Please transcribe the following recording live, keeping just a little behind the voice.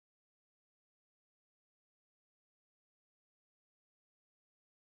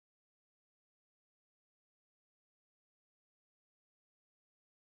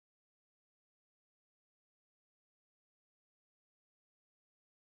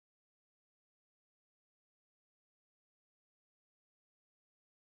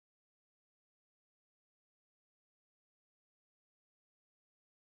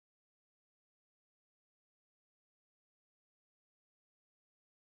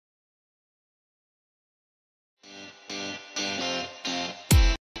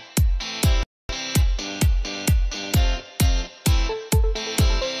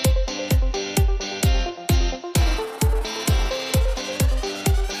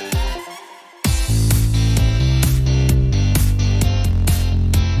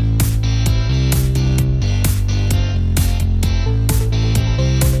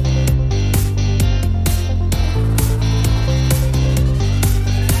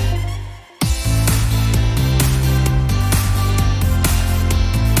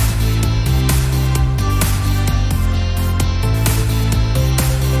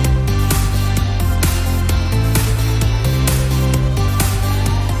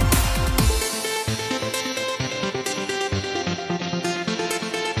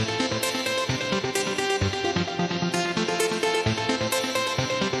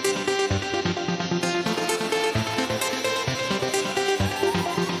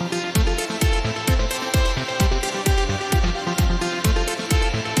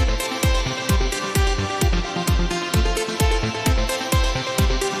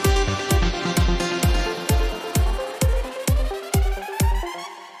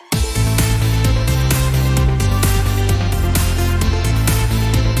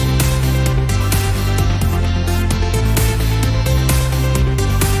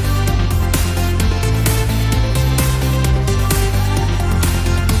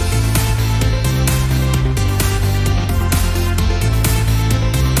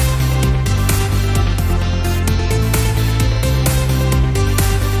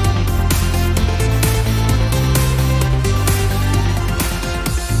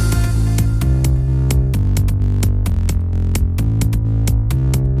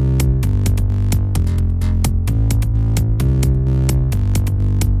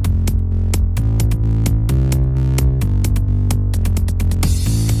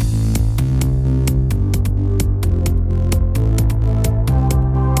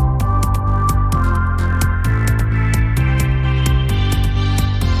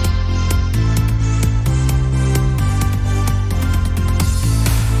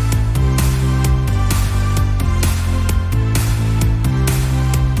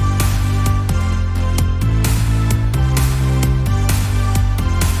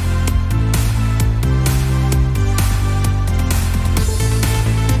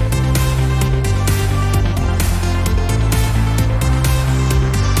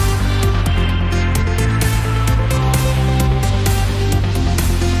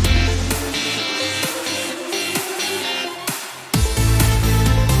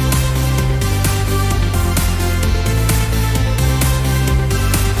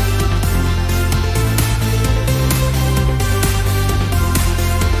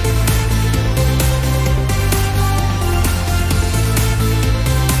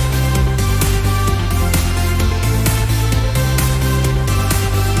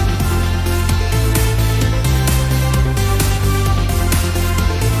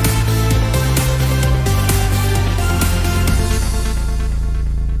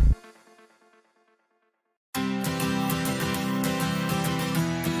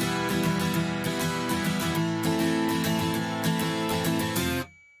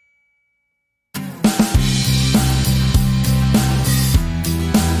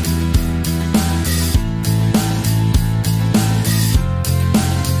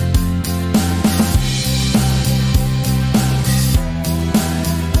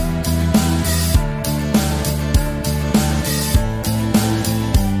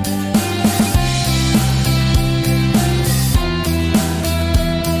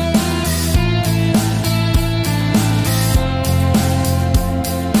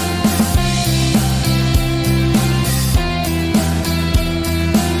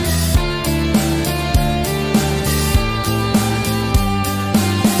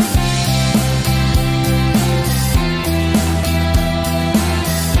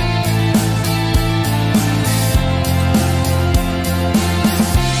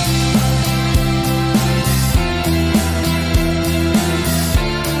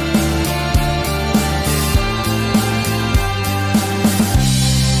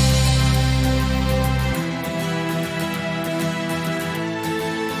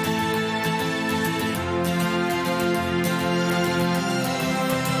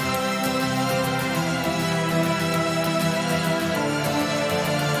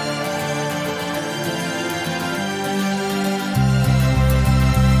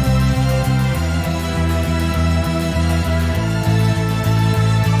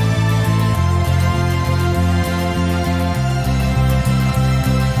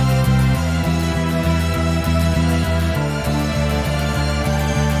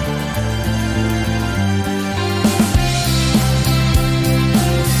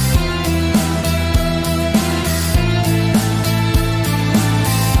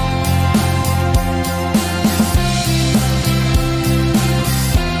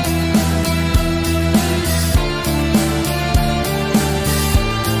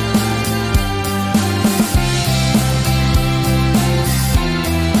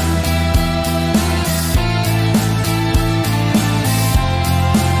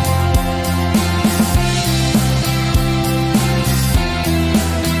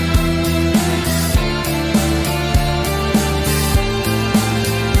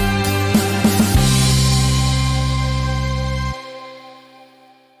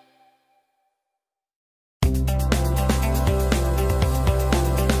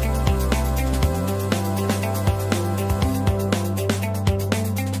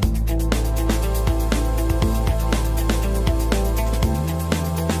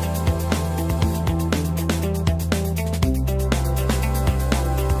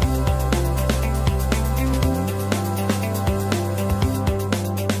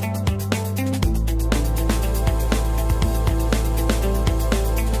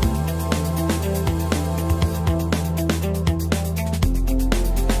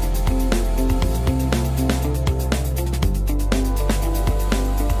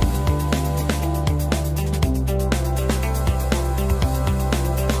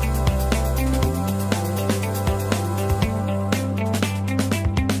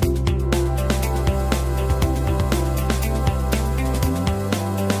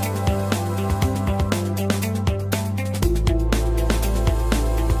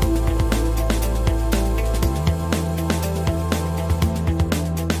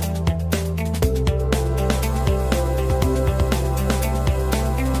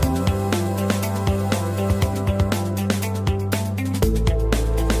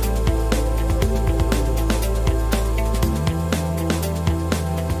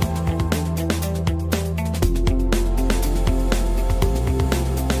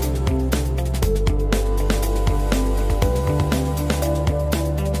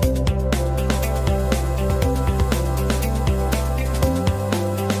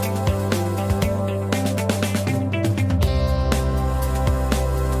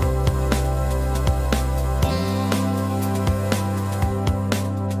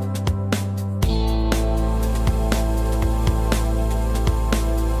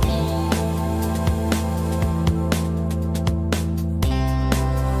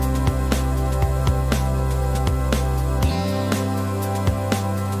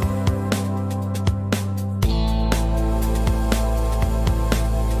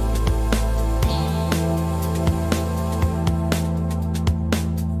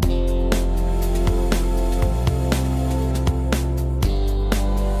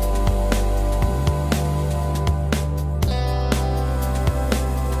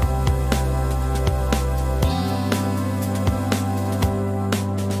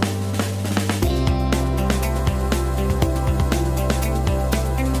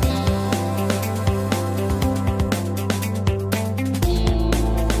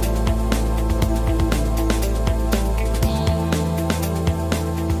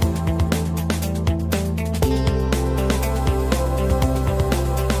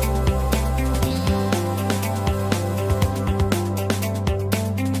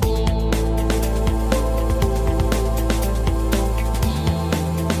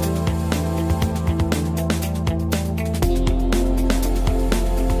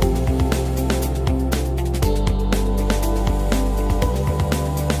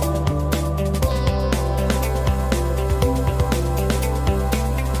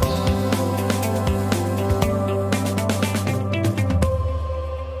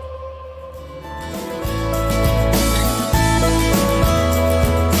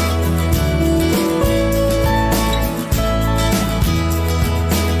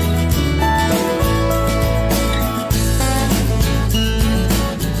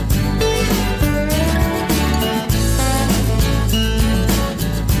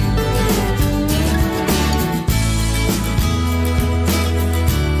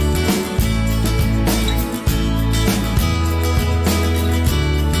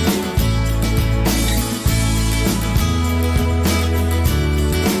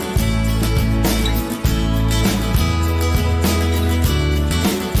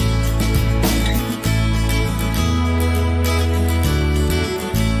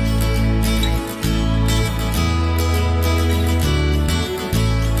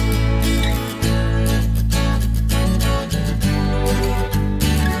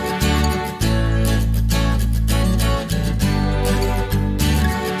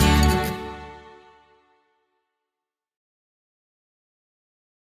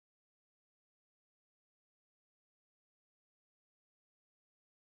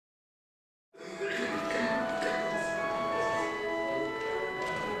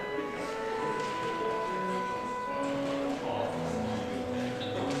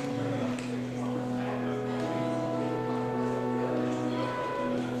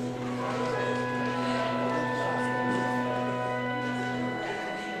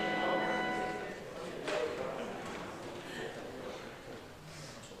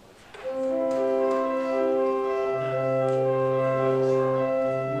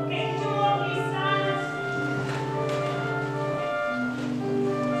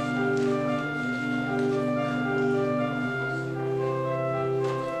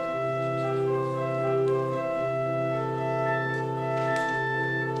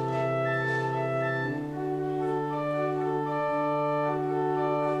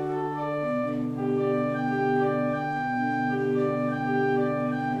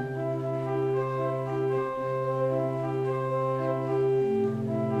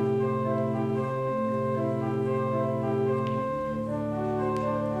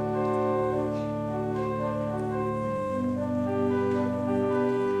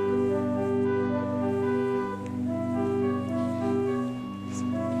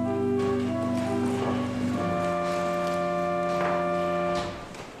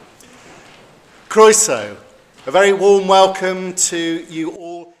Croeso, a very warm welcome to you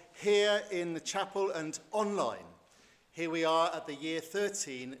all here in the chapel and online. Here we are at the Year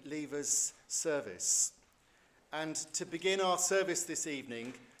 13 Leavers service. And to begin our service this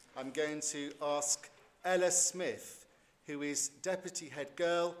evening, I'm going to ask Ella Smith, who is Deputy Head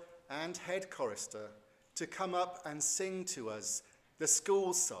Girl and Head Chorister, to come up and sing to us the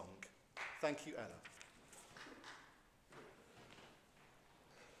school song. Thank you, Ella.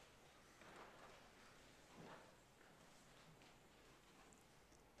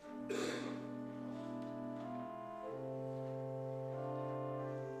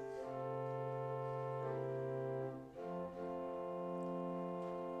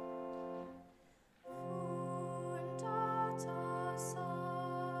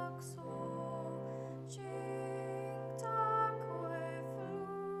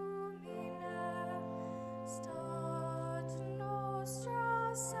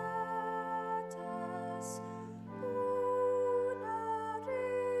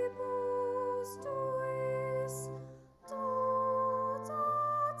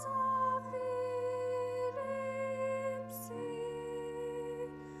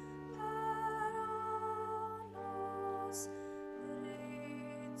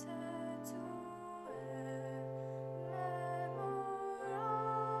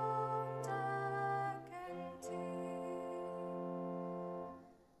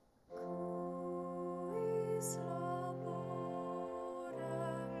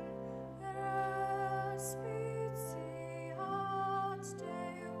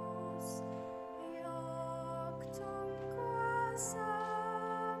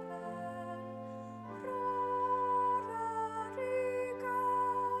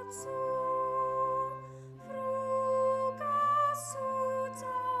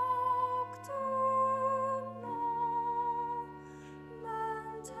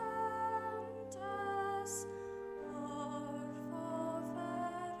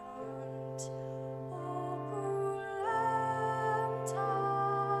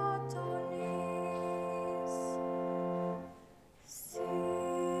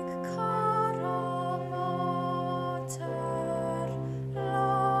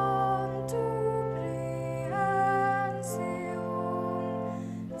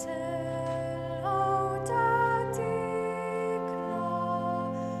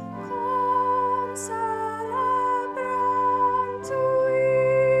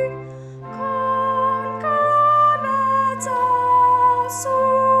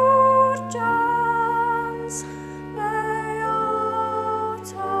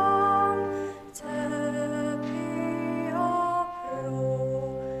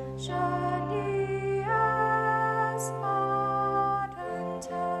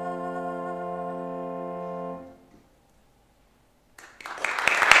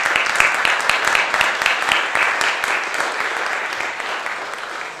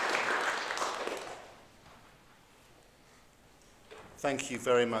 Thank you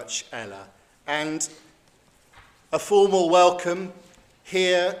very much, Ella. And a formal welcome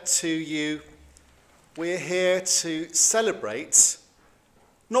here to you. We're here to celebrate,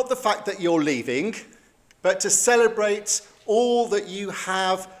 not the fact that you're leaving, but to celebrate all that you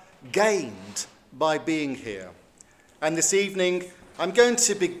have gained by being here. And this evening, I'm going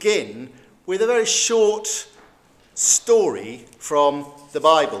to begin with a very short story from the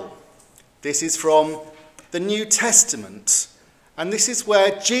Bible. This is from the New Testament. And this is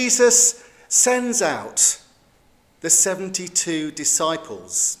where Jesus sends out the 72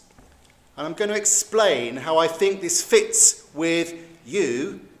 disciples. And I'm going to explain how I think this fits with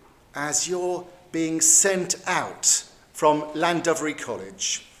you as you're being sent out from Llandovery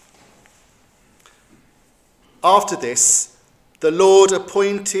College. After this, the Lord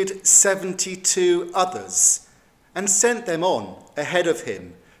appointed 72 others and sent them on ahead of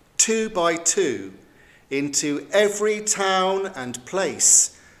him, 2 by 2, into every town and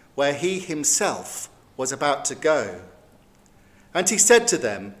place where he himself was about to go. And he said to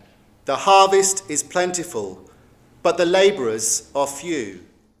them, "The harvest is plentiful, but the labourers are few.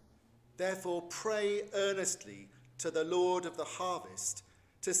 Therefore pray earnestly to the Lord of the harvest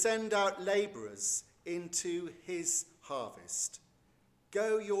to send out labourers into his harvest.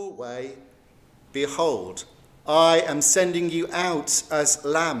 Go your way. Behold, I am sending you out as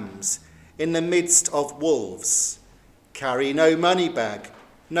lambs in the midst of wolves. Carry no money bag,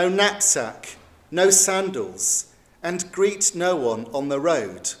 no knapsack, no sandals, and greet no one on the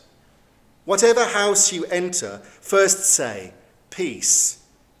road. Whatever house you enter, first say, 'Peace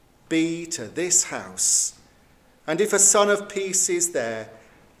be to this house.' And if a son of peace is there,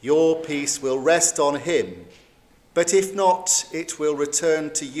 your peace will rest on him. But if not, it will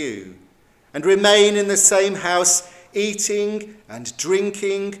return to you. and remain in the same house, eating and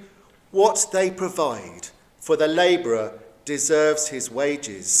drinking what they provide, for the labourer deserves his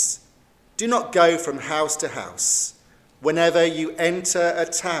wages. Do not go from house to house. Whenever you enter a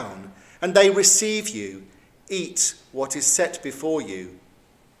town and they receive you, eat what is set before you.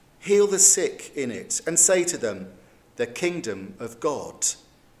 Heal the sick in it and say to them, the kingdom of God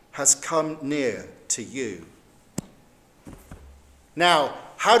has come near to you. Now,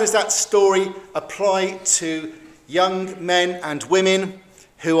 how does that story apply to young men and women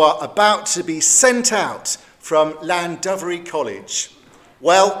who are about to be sent out from Llandovery College?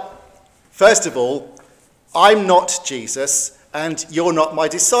 Well, first of all, I'm not Jesus and you're not my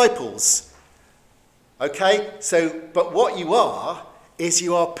disciples. Okay, but what you are is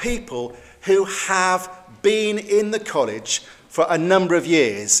you are people who have been in the college for a number of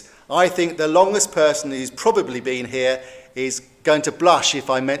years. I think the longest person who's probably been here is going to blush if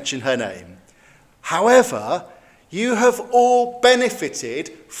I mention her name. However, you have all benefited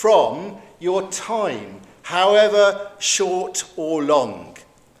from your time, however short or long.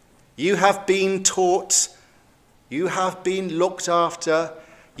 You have been taught, you have been looked after,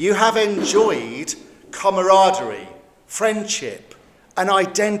 you have enjoyed camaraderie, friendship, an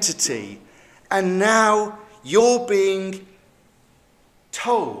identity, and now you're being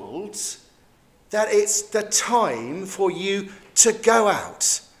told that it's the time for you to go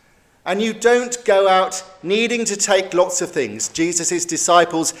out. And you don't go out needing to take lots of things. Jesus'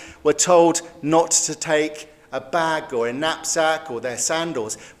 disciples were told not to take a bag or a knapsack or their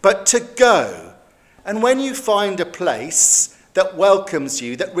sandals, but to go. And when you find a place that welcomes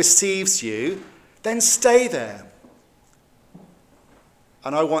you, that receives you, then stay there.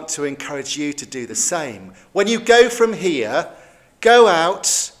 And I want to encourage you to do the same. When you go from here, go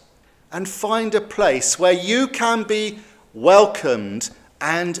out and find a place where you can be welcomed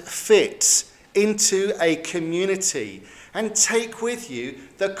and fit into a community and take with you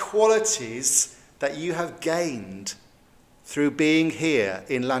the qualities that you have gained through being here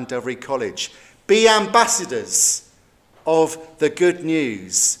in Llandovery College. Be ambassadors of the good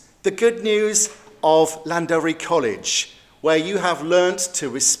news of Llandovery College, where you have learnt to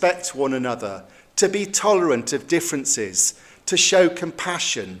respect one another, to be tolerant of differences, to show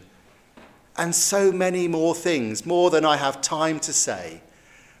compassion, and so many more things, more than I have time to say.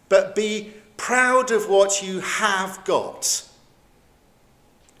 But be proud of what you have got,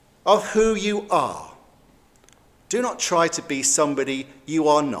 of who you are. Do not try to be somebody you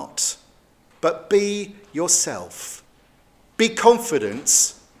are not, but be yourself. Be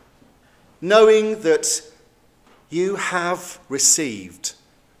confident, knowing that you have received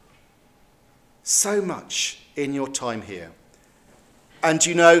so much in your time here. And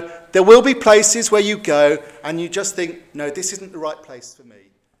you know, there will be places where you go and you just think, no, this isn't the right place for me.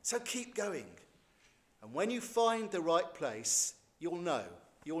 So keep going. And when you find the right place, you'll know.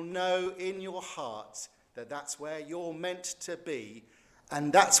 You'll know in your heart that that's where you're meant to be.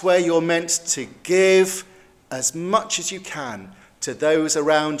 And that's where you're meant to give as much as you can to those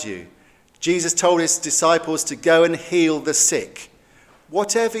around you. Jesus told his disciples to go and heal the sick.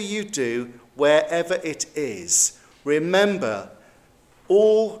 Whatever you do, wherever it is, remember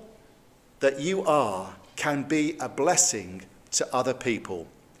all that you are can be a blessing to other people.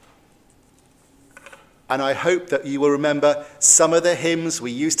 And I hope that you will remember some of the hymns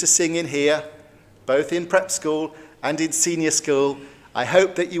we used to sing in here, both in prep school and in senior school. I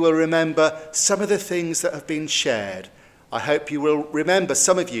hope that you will remember some of the things that have been shared. I hope you will remember,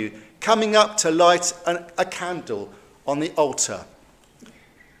 some of you, coming up to light a candle on the altar.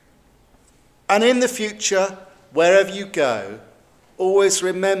 And in the future, wherever you go, always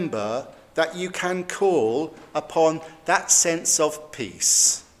remember that you can call upon that sense of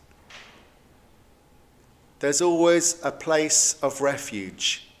peace. There's always a place of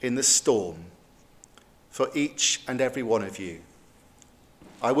refuge in the storm for each and every one of you.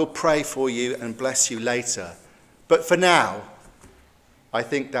 I will pray for you and bless you later, but for now, I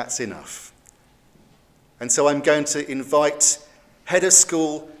think that's enough. And so I'm going to invite Head of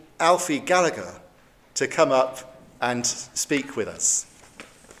School Alfie Gallagher to come up and speak with us.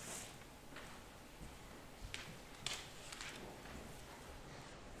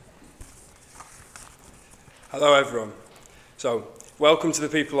 Hello everyone. So, welcome to the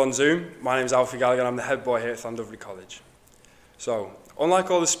people on Zoom. My name is Alfie Gallagher and I'm the head boy here at Llandovery College. So, unlike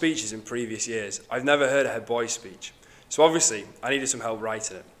all the speeches in previous years, I've never heard a head boy speech. So obviously, I needed some help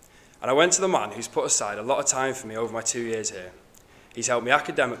writing it. And I went to the man who's put aside a lot of time for me over my 2 years here. He's helped me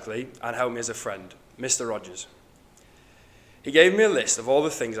academically and helped me as a friend, Mr. Rogers. He gave me a list of all the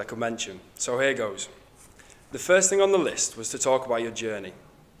things I could mention, so here goes. The first thing on the list was to talk about your journey.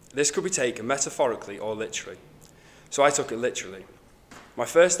 This could be taken metaphorically or literally. So I took it literally. My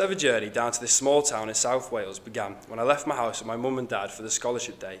first ever journey down to this small town in South Wales began when I left my house with my mum and dad for the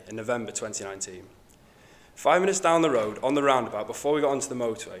scholarship day in November 2019. 5 minutes down the road, on the roundabout, before we got onto the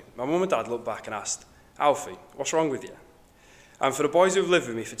motorway, my mum and dad looked back and asked, "Alfie, what's wrong with you?" And for the boys who have lived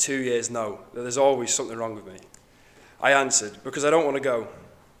with me for 2 years know that there's always something wrong with me. I answered, "Because I don't want to go."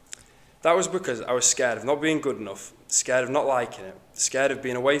 That was because I was scared of not being good enough, scared of not liking it, scared of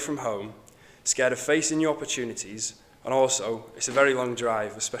being away from home, scared of facing new opportunities, and also, it's a very long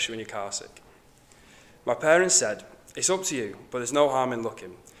drive, especially when you're car sick. My parents said, "It's up to you, but there's no harm in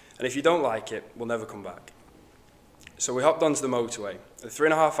looking, and if you don't like it, we'll never come back." So we hopped onto the motorway, and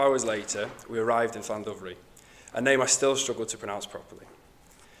 3.5 hours later, we arrived in Llandovery, a name I still struggle to pronounce properly.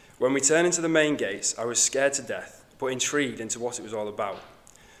 When we turned into the main gates, I was scared to death, but intrigued into what it was all about.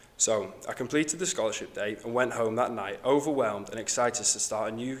 So I completed the scholarship day and went home that night, overwhelmed and excited to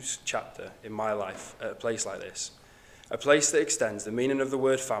start a new chapter in my life at a place like this. A place that extends the meaning of the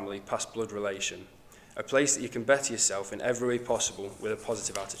word family past blood relation. A place that you can better yourself in every way possible with a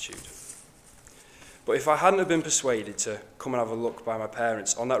positive attitude. But if I hadn't have been persuaded to come and have a look by my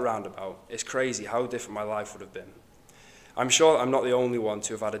parents on that roundabout, it's crazy how different my life would have been. I'm sure that I'm not the only one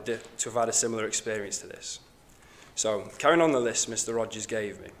to have had a similar experience to this. So, carrying on the list Mr. Rogers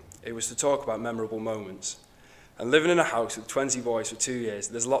gave me, it was to talk about memorable moments. And living in a house with 20 boys for 2 years,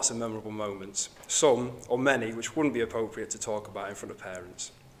 there's lots of memorable moments. Some, or many, which wouldn't be appropriate to talk about in front of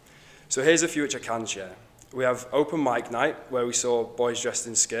parents. So here's a few which I can share. We have open mic night, where we saw boys dressed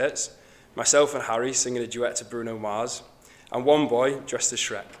in skirts, myself and Harry singing a duet to Bruno Mars, and one boy dressed as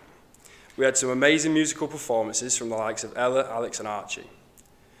Shrek. We had some amazing musical performances from the likes of Ella, Alex and Archie.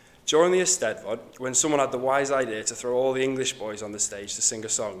 During the Eisteddfod, when someone had the wise idea to throw all the English boys on the stage to sing a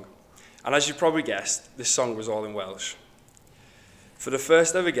song, and as you probably guessed, this song was all in Welsh. For the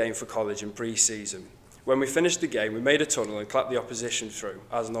first ever game for college in pre-season, when we finished the game, we made a tunnel and clapped the opposition through,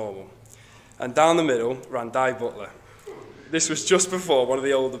 as normal. And down the middle ran Di Butler. This was just before one of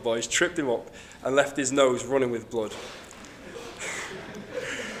the older boys tripped him up and left his nose running with blood.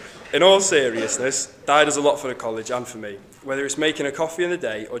 In all seriousness, Di does a lot for the college and for me, whether it's making a coffee in the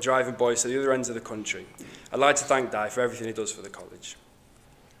day or driving boys to the other ends of the country. I'd like to thank Di for everything he does for the college.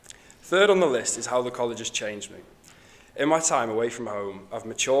 Third on the list is how the college has changed me. In my time away from home, I've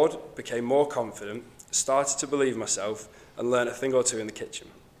matured, became more confident, started to believe myself, and learned a thing or two in the kitchen.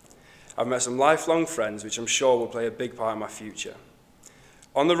 I've met some lifelong friends which I'm sure will play a big part in my future.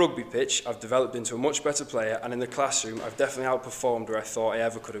 On the rugby pitch, I've developed into a much better player, and in the classroom, I've definitely outperformed where I thought I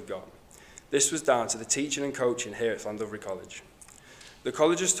ever could have got. This was down to the teaching and coaching here at Llandovery College. The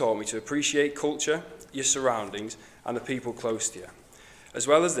college has taught me to appreciate culture, your surroundings, and the people close to you. As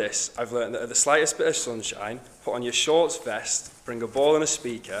well as this, I've learned that at the slightest bit of sunshine, put on your shorts vest, bring a ball and a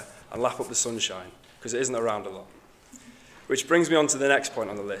speaker, and lap up the sunshine, because it isn't around a lot. Which brings me on to the next point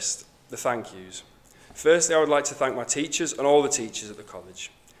on the list, the thank yous. Firstly, I would like to thank my teachers and all the teachers at the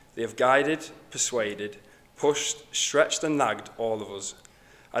college. They have guided, persuaded, pushed, stretched and nagged all of us.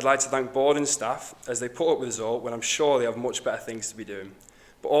 I'd like to thank board and staff, as they put up with us all when I'm sure they have much better things to be doing,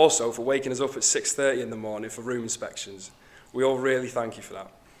 but also for waking us up at 6:30 in the morning for room inspections. We all really thank you for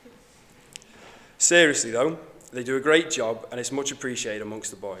that. Seriously though, they do a great job and it's much appreciated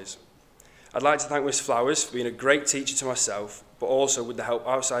amongst the boys. I'd like to thank Miss Flowers for being a great teacher to myself, but also with the help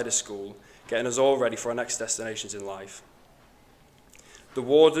outside of school, getting us all ready for our next destinations in life. The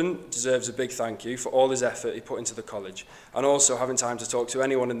warden deserves a big thank you for all his effort he put into the college, and also having time to talk to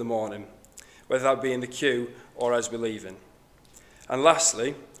anyone in the morning, whether that be in the queue or as we're leaving. And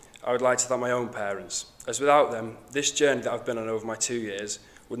lastly, I would like to thank my own parents, as without them, this journey that I've been on over my 2 years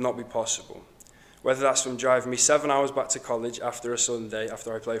would not be possible. Whether that's from driving me 7 hours back to college after a Sunday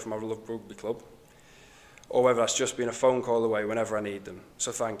after I play for my rugby club, or whether that's just being a phone call away whenever I need them.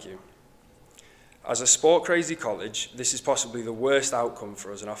 So thank you. As a sport-crazy college, this is possibly the worst outcome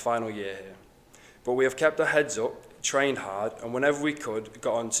for us in our final year here. But we have kept our heads up, trained hard, and whenever we could,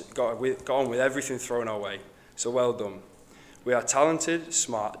 got on with everything thrown our way. So well done. We are talented,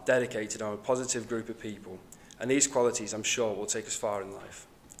 smart, dedicated, and a positive group of people. And these qualities, I'm sure, will take us far in life.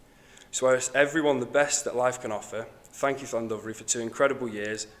 So I wish everyone the best that life can offer. Thank you, Llandovery, for 2 incredible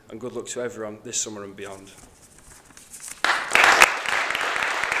years, and good luck to everyone this summer and beyond.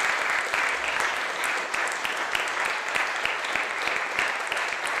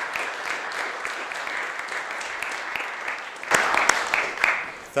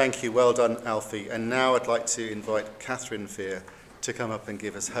 Thank you. Well done, Alfie. And now I'd like to invite Catherine Fear to come up and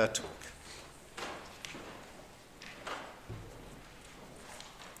give us her talk.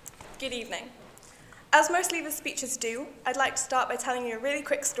 Good evening. As most leavers speeches do, I'd like to start by telling you a really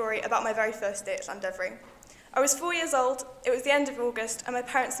quick story about my very first day at Llandovery. I was 4 years old, it was the end of August, and my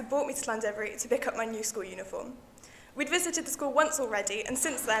parents had brought me to Llandovery to pick up my new school uniform. We'd visited the school once already, and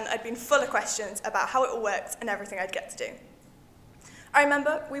since then I'd been full of questions about how it all worked and everything I'd get to do. I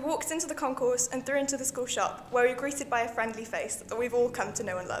remember we walked into the concourse and through into the school shop, where we were greeted by a friendly face that we've all come to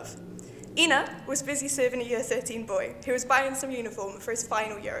know and love. Ina was busy serving a year 13 boy who was buying some uniform for his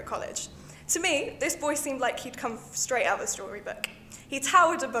final year at college. To me, this boy seemed like he'd come straight out of a storybook. He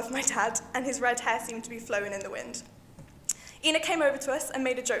towered above my dad, and his red hair seemed to be flowing in the wind. Ina came over to us and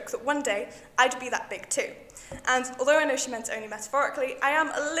made a joke that one day I'd be that big too. And although I know she meant it only metaphorically, I am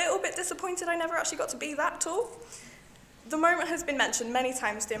a little bit disappointed I never actually got to be that tall. The moment has been mentioned many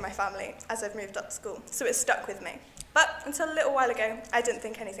times through my family as I've moved up to school, so it stuck with me. But until a little while ago, I didn't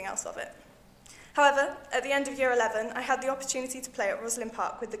think anything else of it. However, at the end of year 11, I had the opportunity to play at Roslyn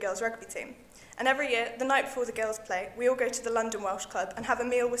Park with the girls' rugby team. And every year, the night before the girls play, we all go to the London Welsh Club and have a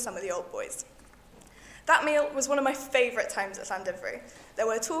meal with some of the old boys. That meal was one of my favourite times at Llandovery. There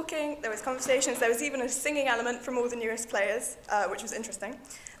were talking, there was conversations, there was even a singing element from all the newest players, which was interesting.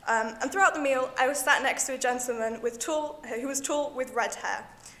 And throughout the meal, I was sat next to a gentleman who was tall with red hair.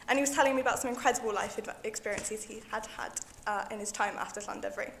 And he was telling me about some incredible life experiences he had in his time after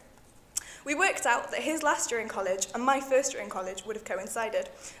Llandovery. We worked out that his last year in college and my first year in college would have coincided,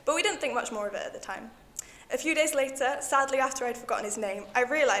 but we didn't think much more of it at the time. A few days later, sadly after I'd forgotten his name, I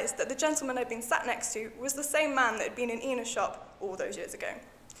realised that the gentleman I'd been sat next to was the same man that had been in Ina's shop all those years ago.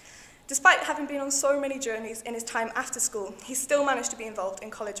 Despite having been on so many journeys in his time after school, he still managed to be involved in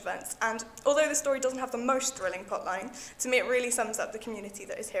college events, and although the story doesn't have the most thrilling plotline, to me it really sums up the community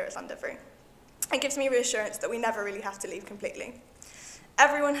that is here at Llandovery. It gives me reassurance that we never really have to leave completely.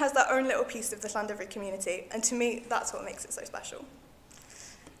 Everyone has their own little piece of the Llandovery community, and to me, that's what makes it so special.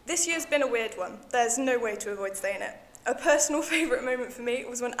 This year's been a weird one. There's no way to avoid saying it. A personal favourite moment for me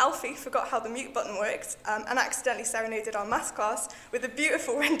was when Alfie forgot how the mute button worked and accidentally serenaded our maths class with a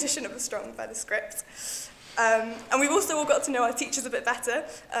beautiful rendition of a Strong by the script. And we've also all got to know our teachers a bit better.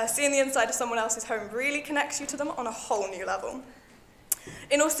 Seeing the inside of someone else's home really connects you to them on a whole new level.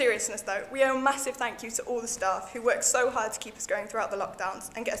 In all seriousness though, we owe a massive thank you to all the staff who worked so hard to keep us going throughout the lockdowns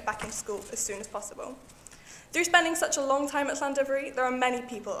and get us back into school as soon as possible. Through spending such a long time at Llandovery, there are many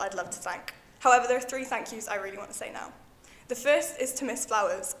people I'd love to thank. However, there are 3 thank yous I really want to say now. The first is to Miss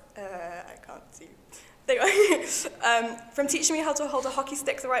Flowers. I can't see. There you go. From teaching me how to hold a hockey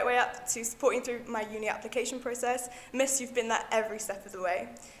stick the right way up to supporting through my uni application process, Miss, you've been there every step of the way.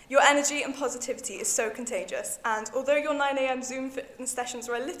 Your energy and positivity is so contagious, and although your 9 AM Zoom sessions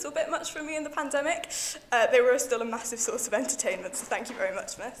were a little bit much for me in the pandemic, they were still a massive source of entertainment, so thank you very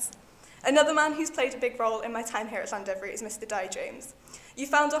much, Miss. Another man who's played a big role in my time here at Llandovery is Mr. Di James. You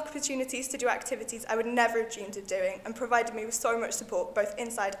found opportunities to do activities I would never have dreamed of doing and provided me with so much support both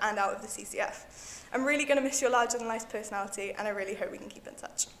inside and out of the CCF. I'm really going to miss your larger-than-life personality, and I really hope we can keep in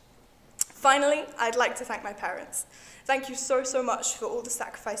touch. Finally, I'd like to thank my parents. Thank you so, so much for all the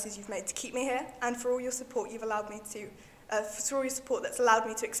sacrifices you've made to keep me here and for all your support you've allowed me to for all your support that's allowed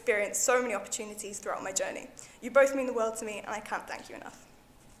me to experience so many opportunities throughout my journey. You both mean the world to me, and I can't thank you enough.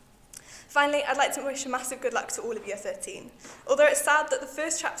 Finally, I'd like to wish a massive good luck to all of Year 13. Although it's sad that the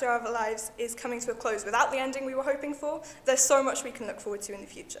first chapter of our lives is coming to a close without the ending we were hoping for, there's so much we can look forward to in the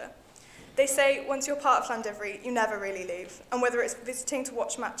future. They say once you're part of Llandovery, you never really leave, and whether it's visiting to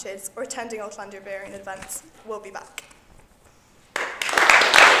watch matches or attending old Llandoverian events, we'll be back.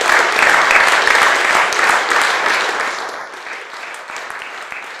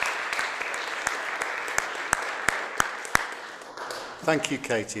 Thank you,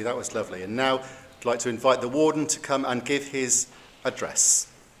 Katie. That was lovely. And now I'd like to invite the warden to come and give his address.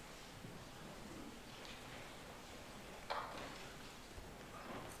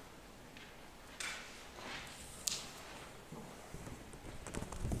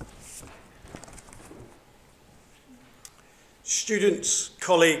 Students,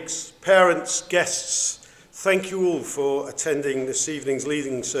 colleagues, parents, guests, thank you all for attending this evening's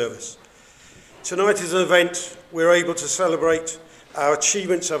leading service. Tonight is an event we're able to celebrate our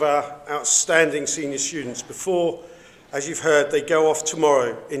achievements of our outstanding senior students before, as you've heard, they go off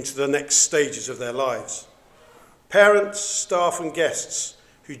tomorrow into the next stages of their lives. Parents, staff and guests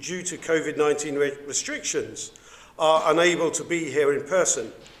who, due to COVID-19 restrictions, are unable to be here in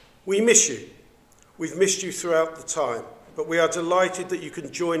person, we miss you. We've missed you throughout the time, but we are delighted that you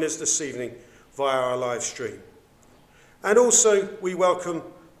can join us this evening via our live stream. And also, we welcome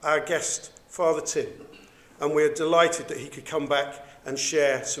our guest, Father Tim, and we're delighted that he could come back and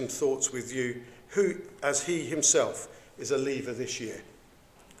share some thoughts with you, who, as he himself is a leaver this year.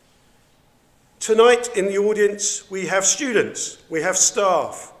 Tonight in the audience we have students, we have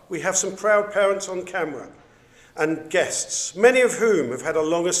staff, we have some proud parents on camera and guests, many of whom have had a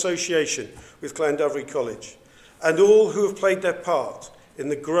long association with Llandovery College, and all who have played their part in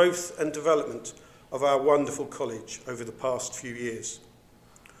the growth and development of our wonderful college over the past few years.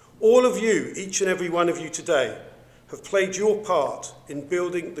 All of you, each and every one of you today, have played your part in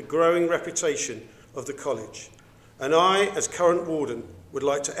building the growing reputation of the college. And I, as current warden, would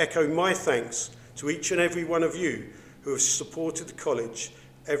like to echo my thanks to each and every one of you who have supported the college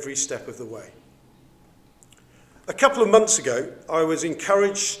every step of the way. A couple of months ago, I was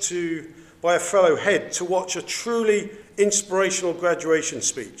encouraged by a fellow head to watch a truly inspirational graduation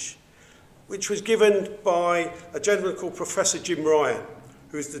speech, which was given by a gentleman called Professor Jim Ryan,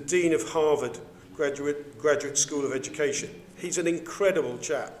 who is the Dean of Harvard Graduate School of Education. He's an incredible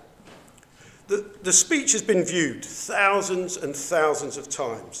chap. The speech has been viewed thousands and thousands of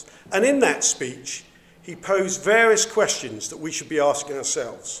times, and in that speech, he posed various questions that we should be asking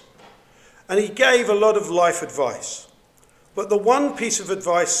ourselves. And he gave a lot of life advice. But the one piece of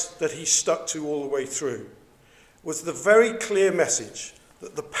advice that he stuck to all the way through was the very clear message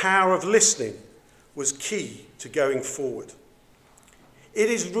that the power of listening was key to going forward. It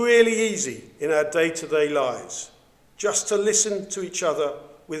is really easy in our day-to-day lives just to listen to each other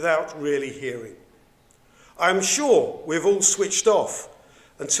without really hearing. I'm sure we've all switched off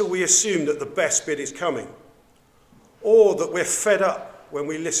until we assume that the best bit is coming, or that we're fed up when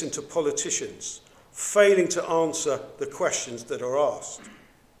we listen to politicians failing to answer the questions that are asked.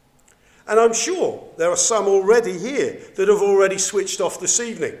 And I'm sure there are some already here that have already switched off this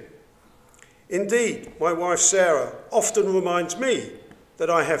evening. Indeed, my wife Sarah often reminds me that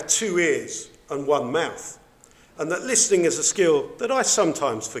I have 2 ears and 1 mouth, and that listening is a skill that I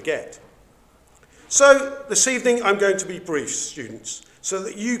sometimes forget. So this evening I'm going to be brief, students, so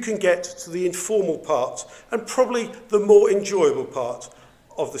that you can get to the informal part and probably the more enjoyable part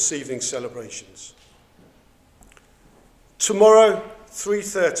of this evening's celebrations. Tomorrow,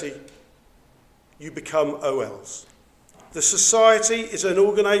 3:30, you become OLs. The Society is an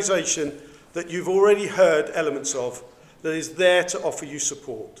organisation that you've already heard elements of that is there to offer you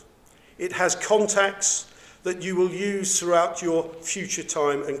support. It has contacts that you will use throughout your future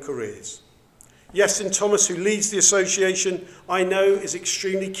time and careers. Yestin Thomas, who leads the association, I know is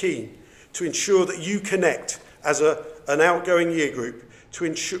extremely keen to ensure that you connect as an outgoing year group to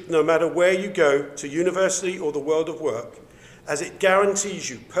ensure, no matter where you go, to university or the world of work, as it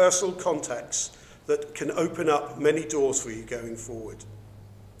guarantees you personal contacts that can open up many doors for you going forward.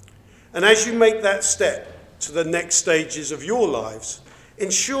 And as you make that step to the next stages of your lives,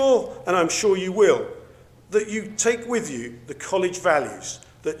 ensure, and I'm sure you will, that you take with you the college values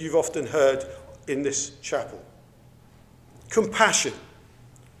that you've often heard in this chapel. Compassion.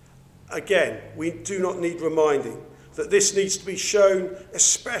 Again, we do not need reminding that this needs to be shown,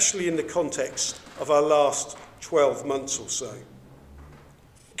 especially in the context of our last 12 months or so.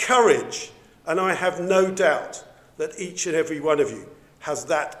 Courage, and I have no doubt that each and every one of you has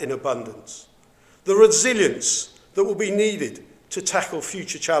that in abundance. The resilience that will be needed to tackle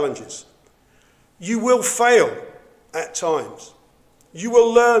future challenges. You will fail at times. You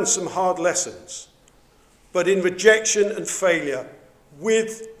will learn some hard lessons, but in rejection and failure,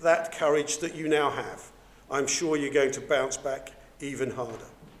 with that courage that you now have, I'm sure you're going to bounce back even harder.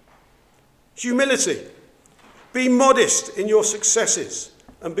 Humility. Be modest in your successes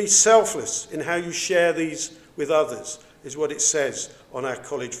and be selfless in how you share these with others, is what it says on our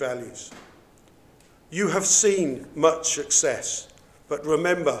college values. You have seen much success, but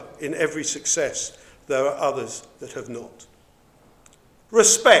remember, in every success, there are others that have not.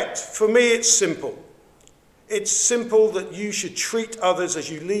 Respect. For me, it's simple. It's simple that you should treat others as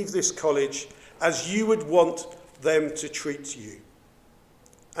you leave this college as you would want them to treat you.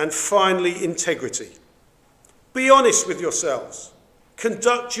 And finally, integrity. Be honest with yourselves.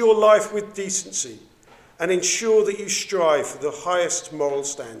 Conduct your life with decency and ensure that you strive for the highest moral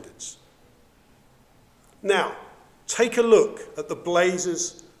standards. Now, take a look at the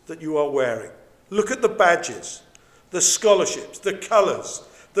blazers that you are wearing. Look at the badges, the scholarships, the colours,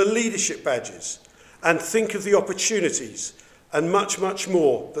 the leadership badges, and think of the opportunities and much, much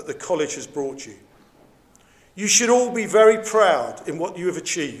more that the college has brought you. You should all be very proud in what you have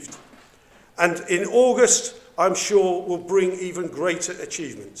achieved. And in August, I'm sure will bring even greater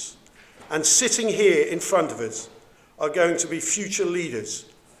achievements. And sitting here in front of us are going to be future leaders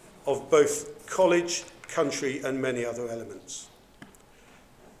of both college, country, and many other elements.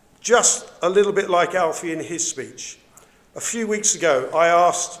 Just a little bit like Alfie in his speech. A few weeks ago, I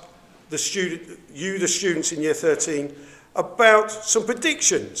asked the students in Year 13, about some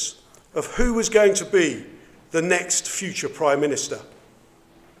predictions of who was going to be the next future Prime Minister.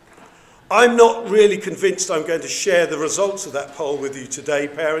 I'm not really convinced I'm going to share the results of that poll with you today,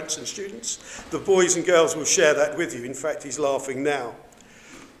 parents and students. The boys and girls will share that with you. In fact, he's laughing now.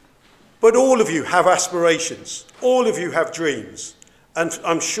 But all of you have aspirations. All of you have dreams. And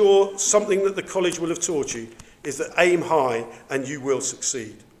I'm sure something that the college will have taught you is that aim high and you will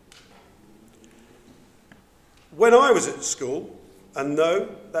succeed. When I was at school, and no,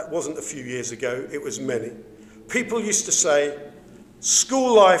 that wasn't a few years ago, it was many, people used to say,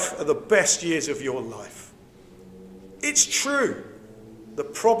 school life are the best years of your life. It's true. The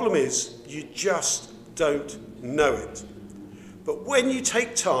problem is you just don't know it. But when you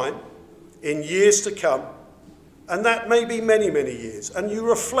take time in years to come, and that may be many, many years, and you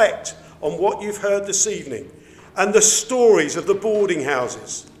reflect on what you've heard this evening and the stories of the boarding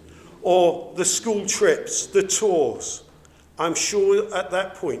houses or the school trips, the tours, I'm sure at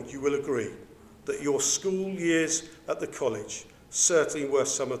that point you will agree that your school years at the college certainly were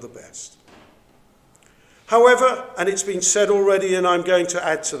some of the best. However, and it's been said already and I'm going to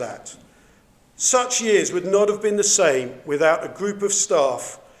add to that, such years would not have been the same without a group of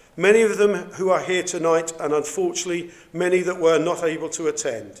staff, many of them who are here tonight and unfortunately many that were not able to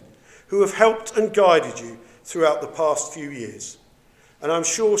attend, who have helped and guided you throughout the past few years. And I'm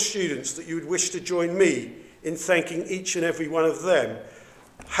sure, students, that you would wish to join me in thanking each and every one of them,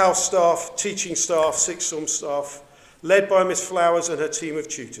 house staff, teaching staff, sixth form staff, led by Miss Flowers and her team of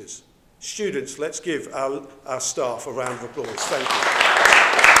tutors. Students, let's give our staff a round of applause. Thank you.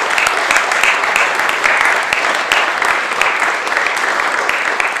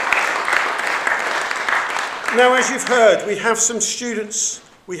 Now, as you've heard, we have some students,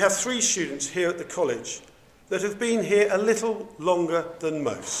 we have 3 students here at the college that have been here a little longer than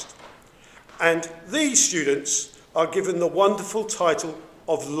most. And these students are given the wonderful title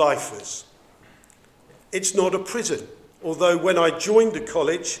of lifers. It's not a prison, although when I joined the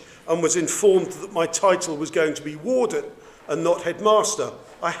college and was informed that my title was going to be warden and not headmaster,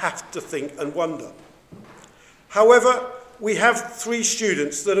 I have to think and wonder. However, we have 3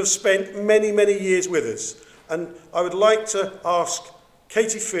 students that have spent many, many years with us, and I would like to ask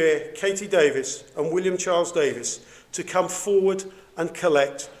Katie Fear, Katie Davis and William Charles Davis to come forward and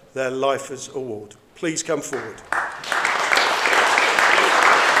collect their Lifers Award. Please come forward.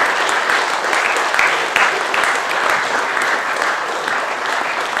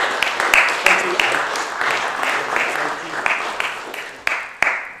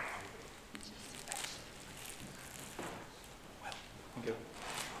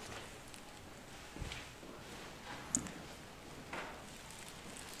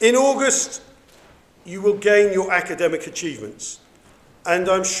 In August, you will gain your academic achievements, and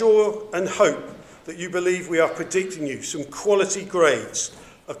I'm sure and hope that you believe we are predicting you some quality grades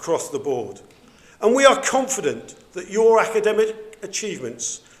across the board. And we are confident that your academic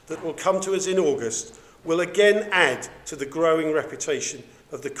achievements that will come to us in August will again add to the growing reputation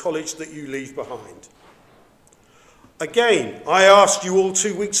of the college that you leave behind. Again, I asked you all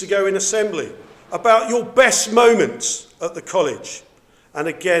 2 weeks ago in Assembly about your best moments at the college, and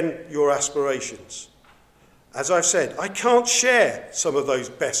again, your aspirations. As I've said, I can't share some of those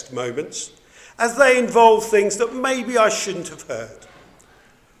best moments, as they involve things that maybe I shouldn't have heard.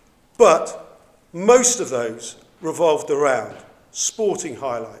 But most of those revolved around sporting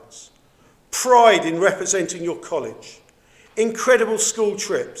highlights, pride in representing your college, incredible school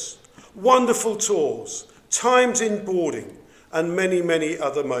trips, wonderful tours, times in boarding, and many, many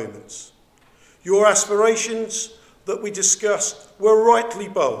other moments. Your aspirations that we discussed were rightly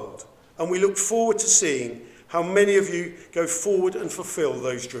bold, and we look forward to seeing how many of you go forward and fulfill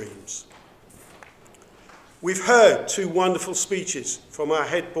those dreams. We've heard 2 wonderful speeches from our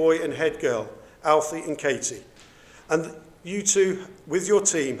head boy and head girl, Alfie and Katie, and you two, with your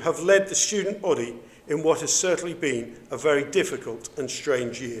team, have led the student body in what has certainly been a very difficult and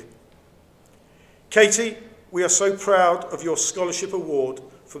strange year. Katie, we are so proud of your scholarship award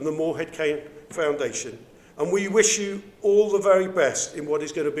from the Moorhead Cane Foundation, and we wish you all the very best in what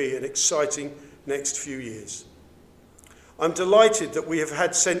is going to be an exciting next few years. I'm delighted that we have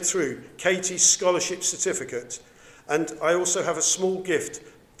had sent through Katie's scholarship certificate, and I also have a small gift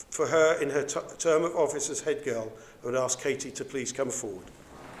for her in her term of office as head girl. I would ask Katie to please come forward.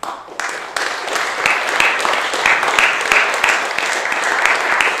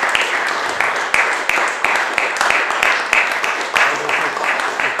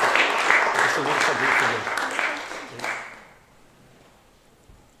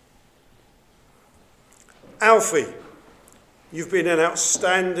 Alfie, you've been an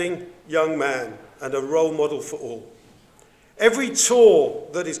outstanding young man and a role model for all. Every tour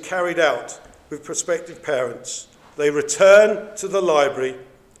that is carried out with prospective parents, they return to the library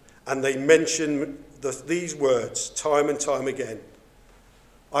and they mention these words time and time again.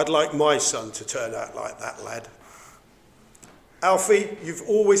 I'd like my son to turn out like that lad. Alfie, you've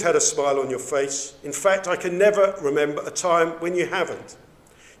always had a smile on your face. In fact, I can never remember a time when you haven't.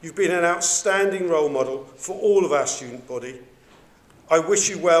 You've been an outstanding role model for all of our student body. I wish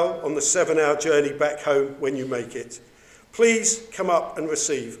you well on the 7-hour journey back home when you make it. Please come up and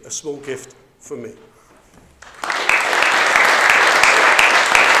receive a small gift from me.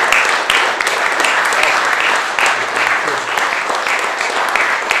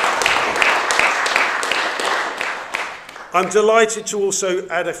 I'm delighted to also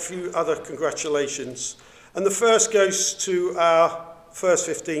add a few other congratulations. And the first goes to our first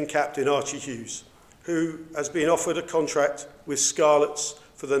 15 captain, Archie Hughes, who has been offered a contract with Scarlets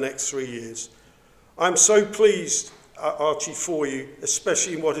for the next 3 years. I'm so pleased, Archie, for you,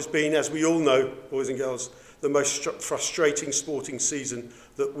 especially in what has been, as we all know, boys and girls, the most frustrating sporting season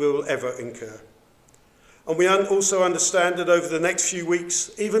that we'll ever incur. And we also understand that over the next few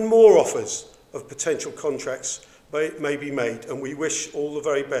weeks, even more offers of potential contracts may be made, and we wish all the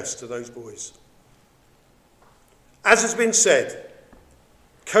very best to those boys. As has been said,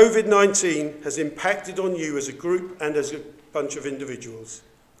 COVID-19 has impacted on you as a group and as a bunch of individuals.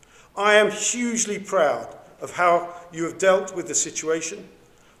 I am hugely proud of how you have dealt with the situation,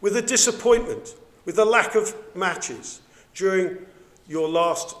 with the disappointment, with the lack of matches during your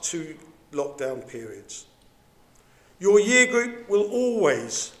last 2 lockdown periods. Your year group will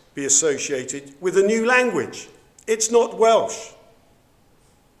always be associated with a new language. It's not Welsh.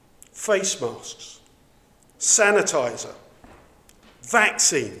 Face masks, sanitizer,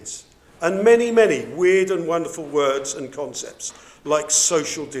 vaccines, and many, many weird and wonderful words and concepts like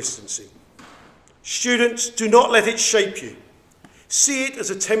social distancing. Students, do not let it shape you. See it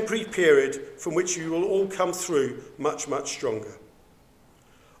as a temporary period from which you will all come through much, much stronger.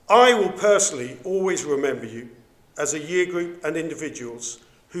 I will personally always remember you as a year group and individuals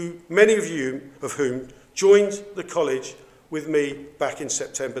who, many of you of whom, joined the college with me back in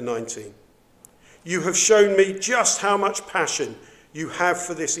September 19. You have shown me just how much passion you have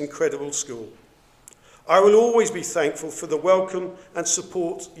for this incredible school. I will always be thankful for the welcome and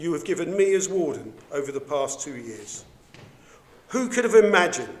support you have given me as warden over the past 2 years. Who could have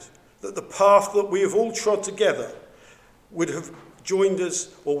imagined that the path that we have all trod together would have joined us,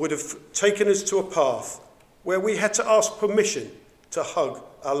 or would have taken us to a path where we had to ask permission to hug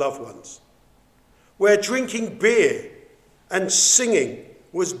our loved ones, where drinking beer and singing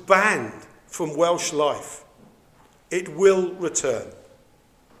was banned from Welsh life. It will return.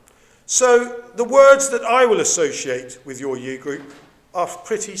 So the words that I will associate with your year group are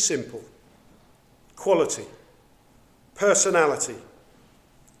pretty simple. Quality, personality,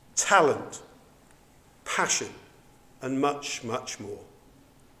 talent, passion, and much, much more.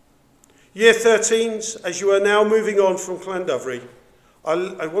 Year 13s, as you are now moving on from Llandovery,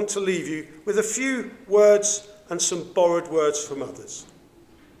 I want to leave you with a few words and some borrowed words from others.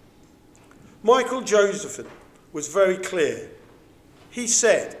 Michael Josephson was very clear. He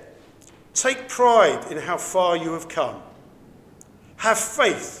said, "Take pride in how far you have come. Have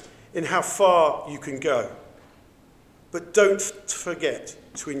faith in how far you can go. But don't forget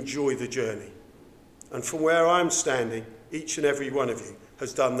to enjoy the journey." And from where I'm standing, each and every one of you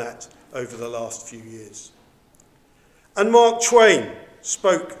has done that over the last few years. And Mark Twain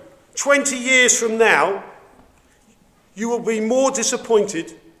spoke, 20 years from now, you will be more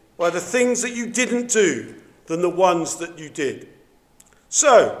disappointed by the things that you didn't do than the ones that you did.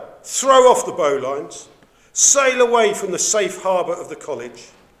 So, throw off the bowlines, sail away from the safe harbour of the college,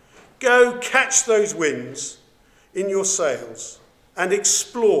 go catch those winds in your sails, and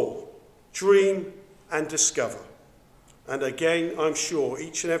explore, dream, and discover. And again, I'm sure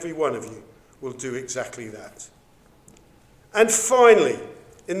each and every one of you will do exactly that. And finally,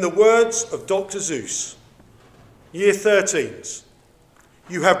 in the words of Dr. Seuss, Year 13s,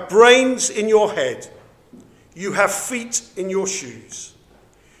 you have brains in your head, you have feet in your shoes.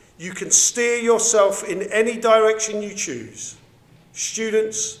 You can steer yourself in any direction you choose.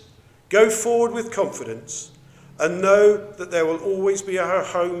 Students, go forward with confidence and know that there will always be a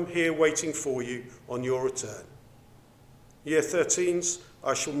home here waiting for you on your return. Year 13s,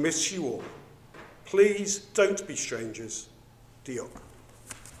 I shall miss you all. Please don't be strangers. Diolch.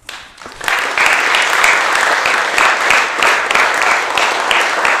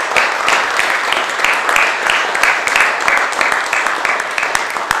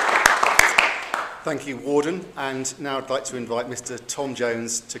 Thank you, Warden. And now I'd like to invite Mr. Tom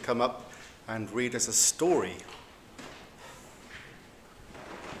Jones to come up and read us a story.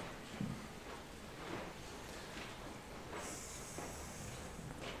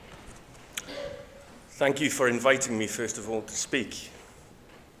 Thank you for inviting me, first of all, to speak.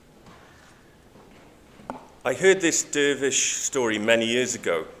 I heard this dervish story many years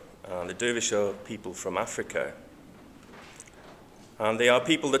ago. The dervish are people from Africa. And they are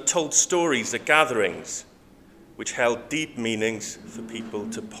people that told stories at gatherings which held deep meanings for people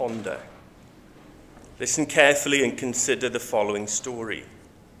to ponder. Listen carefully and consider the following story.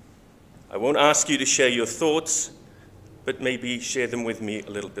 I won't ask you to share your thoughts, but maybe share them with me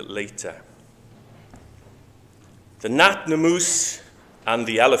a little bit later. The gnat, the moose, and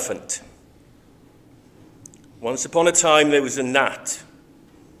the elephant. Once upon a time, there was a gnat.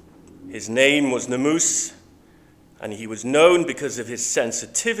 His name was Namus, and he was known because of his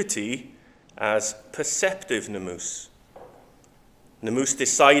sensitivity as perceptive Namus. Namus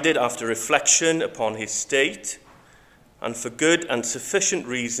decided, after reflection upon his state, and for good and sufficient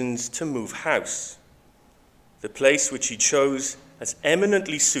reasons, to move house. The place which he chose as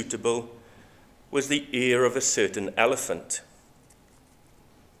eminently suitable was the ear of a certain elephant.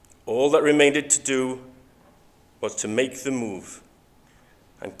 All that remained to do was to make the move.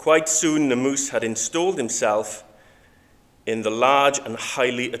 And quite soon, Namus had installed himself in the large and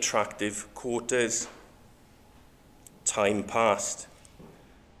highly attractive quarters. Time passed.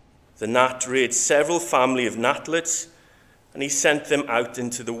 The gnat reared several family of gnatlets, and he sent them out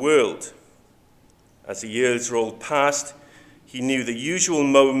into the world. As the years rolled past, he knew the usual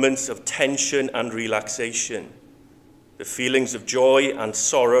moments of tension and relaxation, the feelings of joy and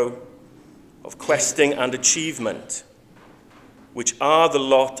sorrow, of questing and achievement, which are the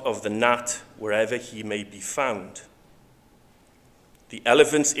lot of the gnat wherever he may be found. The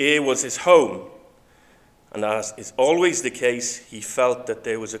elephant's ear was his home, and as is always the case, he felt that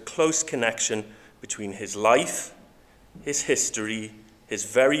there was a close connection between his life, his history, his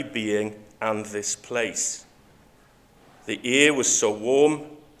very being, and this place. The ear was so warm,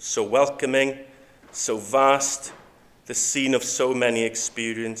 so welcoming, so vast, the scene of so many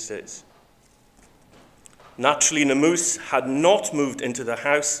experiences. Naturally, Namus had not moved into the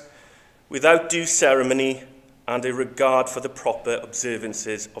house without due ceremony and a regard for the proper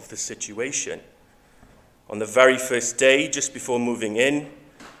observances of the situation. On the very first day, just before moving in,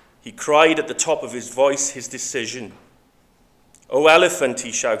 he cried at the top of his voice his decision. "O elephant,"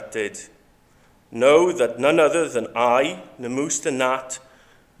 he shouted, "know that none other than I, Namus the gnat,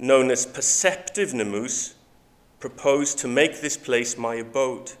 known as perceptive Namus, propose to make this place my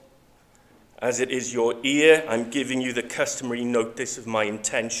abode. As it is your ear, I'm giving you the customary notice of my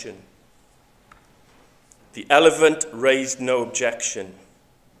intention." The elephant raised no objection.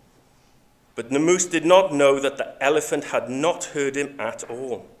 But Namus did not know that the elephant had not heard him at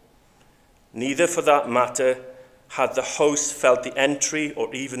all. Neither, for that matter, had the host felt the entry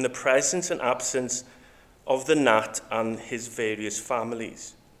or even the presence and absence of the gnat and his various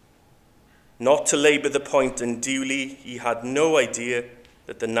families. Not to labour the point unduly, he had no idea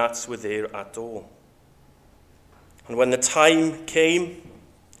that the gnats were there at all. And when the time came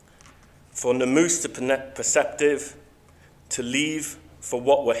for Namus the perceptive to leave for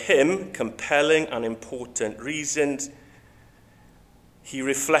what were him compelling and important reasons, he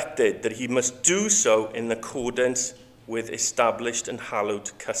reflected that he must do so in accordance with established and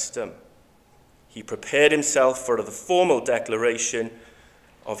hallowed custom. He prepared himself for the formal declaration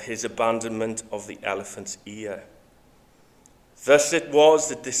of his abandonment of the elephant's ear. Thus it was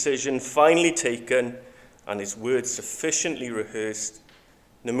the decision finally taken and his words sufficiently rehearsed.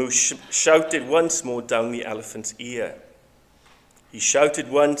 Namus shouted once more down the elephant's ear. He shouted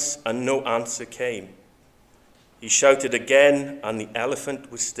once and no answer came. He shouted again and the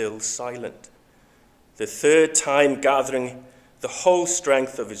elephant was still silent. The third time, gathering the whole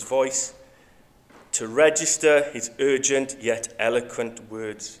strength of his voice to register his urgent yet eloquent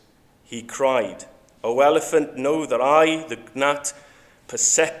words, he cried, "O elephant, know that I, the gnat,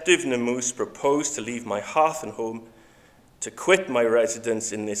 perceptive Namus, propose to leave my hearth and home, to quit my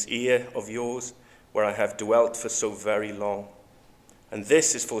residence in this ear of yours, where I have dwelt for so very long. And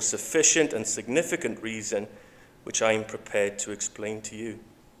this is for sufficient and significant reason, which I am prepared to explain to you."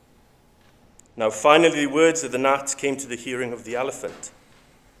 Now finally the words of the gnat came to the hearing of the elephant,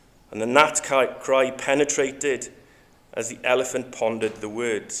 and the gnat cry penetrated as the elephant pondered the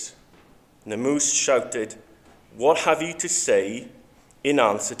words. Namus shouted, "What have you to say in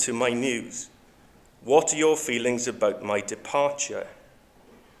answer to my news? What are your feelings about my departure?"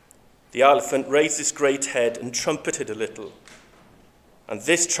 The elephant raised his great head and trumpeted a little, and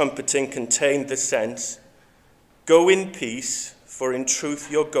this trumpeting contained the sense, "Go in peace, for in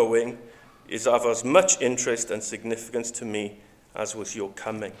truth your going is of as much interest and significance to me as was your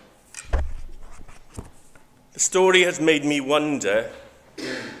coming." The story has made me wonder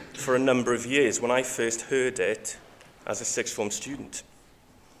for a number of years when I first heard it as a sixth form student.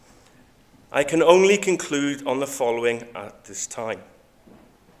 I can only conclude on the following at this time.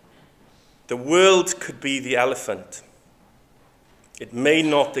 The world could be the elephant. It may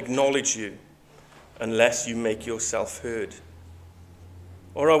not acknowledge you unless you make yourself heard.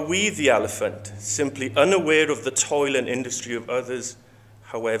 Or are we the elephant, simply unaware of the toil and industry of others,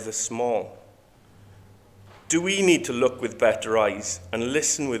 however small? Do we need to look with better eyes and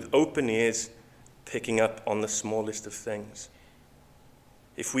listen with open ears, picking up on the smallest of things?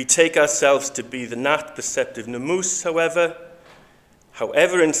 If we take ourselves to be the gnat perceptive namus,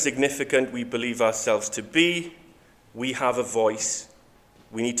 however insignificant we believe ourselves to be, we have a voice.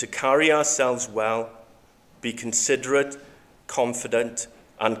 We need to carry ourselves well, be considerate, confident,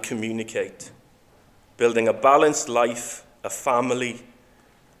 and communicate, building a balanced life, a family,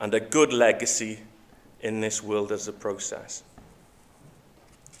 and a good legacy in this world as a process.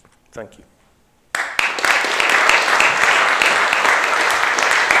 Thank you.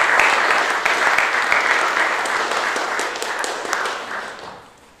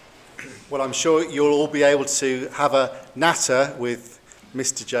 Well, I'm sure you'll all be able to have a natter with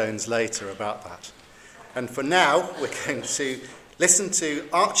Mr. Jones later about that. And for now, we're going to listen to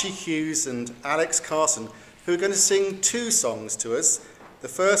Archie Hughes and Alex Carson, who are going to sing two songs to us. The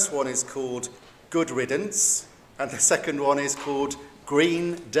first one is called Good Riddance, and the second one is called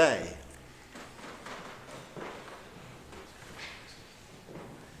Green Day.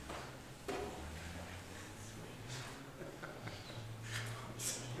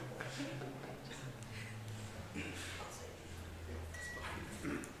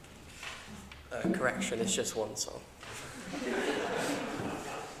 Correction, it's just one song.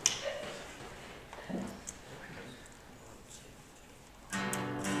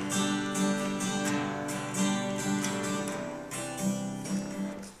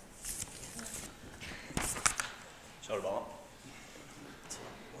 Sorry about that.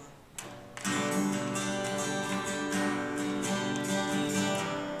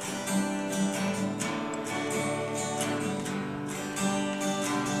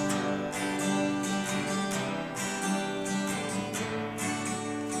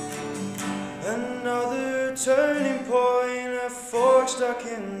 Another turning point, a fork stuck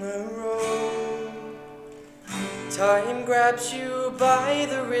in the road. Time grabs you by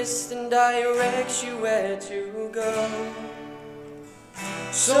the wrist and directs you where to go.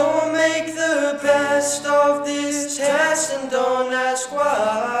 So make the best of this test and don't ask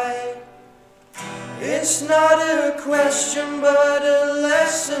why. It's not a question but a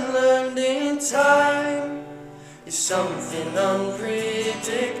lesson learned in time. It's something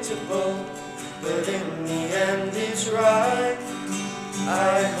unpredictable, but in the end it's right.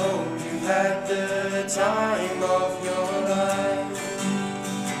 I hope you had the time of your life.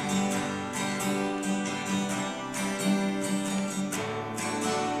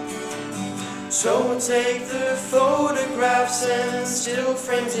 So take the photographs and still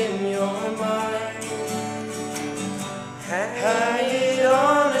frames in your mind. Hang it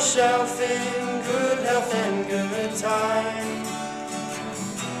on a shelf in good health and good time.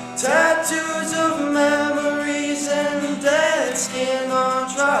 Tattoos of memories and dead skin on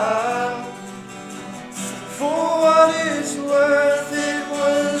trial. For what it's worth, it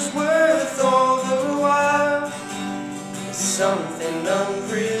was worth all the while. It's something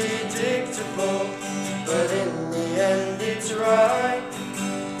unpredictable, but in the end it's right.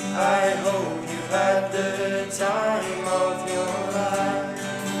 I hope you've had the time of your life.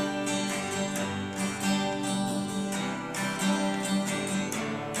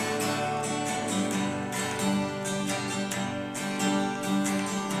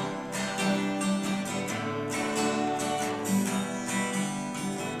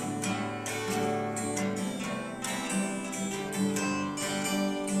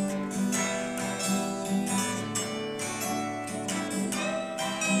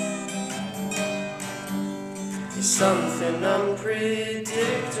 Something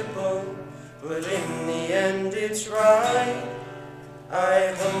unpredictable, but in the end it's right.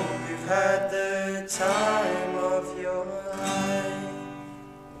 I hope you've had the time of your life.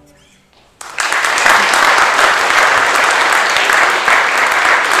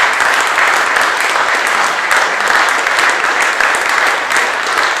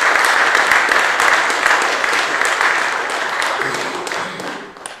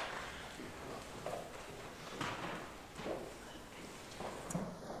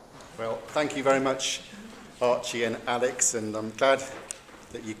 Thank you very much, Archie and Alex, and I'm glad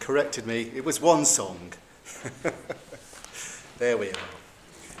that you corrected me. It was one song. There we are.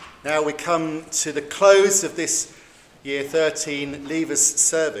 Now we come to the close of this Year 13 Leavers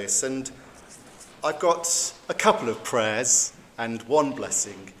service, and I've got a couple of prayers and one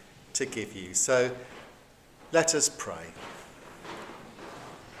blessing to give you. So let us pray.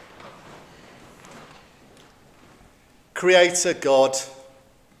 Creator God,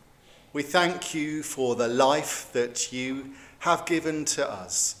 we thank you for the life that you have given to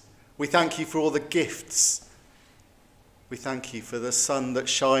us. We thank you for all the gifts. We thank you for the sun that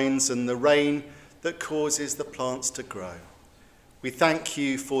shines and the rain that causes the plants to grow. We thank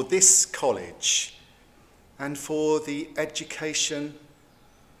you for this college and for the education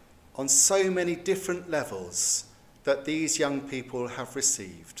on so many different levels that these young people have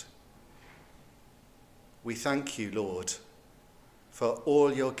received. We thank you, Lord, for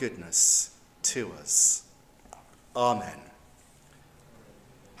all your goodness to us. Amen.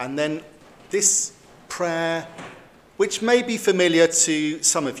 And then this prayer, which may be familiar to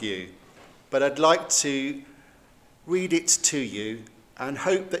some of you, but I'd like to read it to you and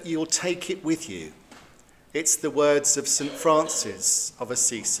hope that you'll take it with you. It's the words of St. Francis of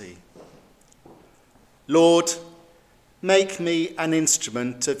Assisi. Lord, make me an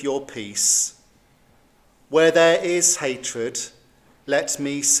instrument of your peace. Where there is hatred, let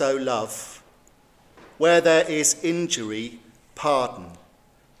me sow love. Where there is injury, pardon.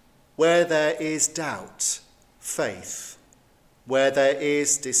 Where there is doubt, faith. Where there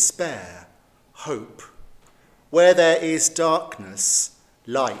is despair, hope. Where there is darkness,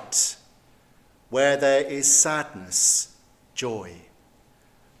 light. Where there is sadness, joy.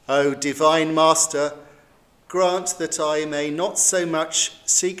 O divine Master, grant that I may not so much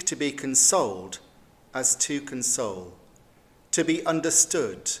seek to be consoled as to console, to be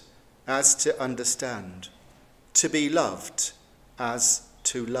understood as to understand, to be loved as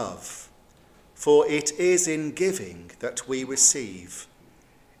to love. For it is in giving that we receive,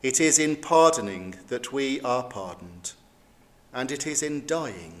 it is in pardoning that we are pardoned, and it is in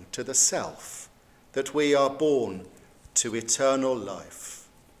dying to the self that we are born to eternal life.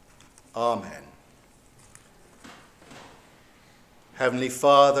 Amen. Heavenly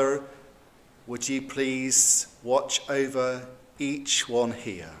Father, would you please watch over each one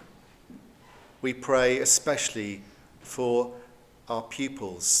here? We pray especially for our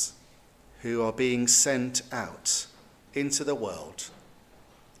pupils who are being sent out into the world.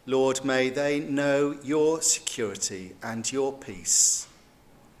 Lord, may they know your security and your peace.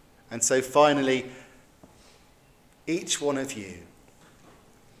 And so finally, each one of you,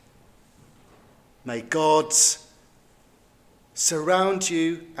 may God surround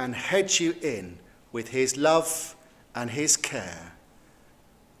you and hedge you in with his love and his care.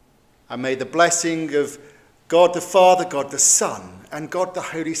 And may the blessing of God the Father, God the Son, and God the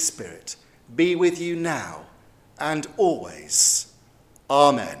Holy Spirit be with you now and always.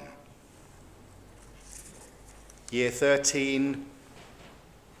 Amen. Year 13,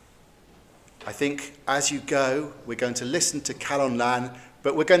 I think as you go, we're going to listen to Calon Lan,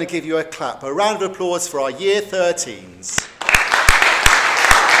 but we're going to give you a clap, a round of applause for our Year 13s.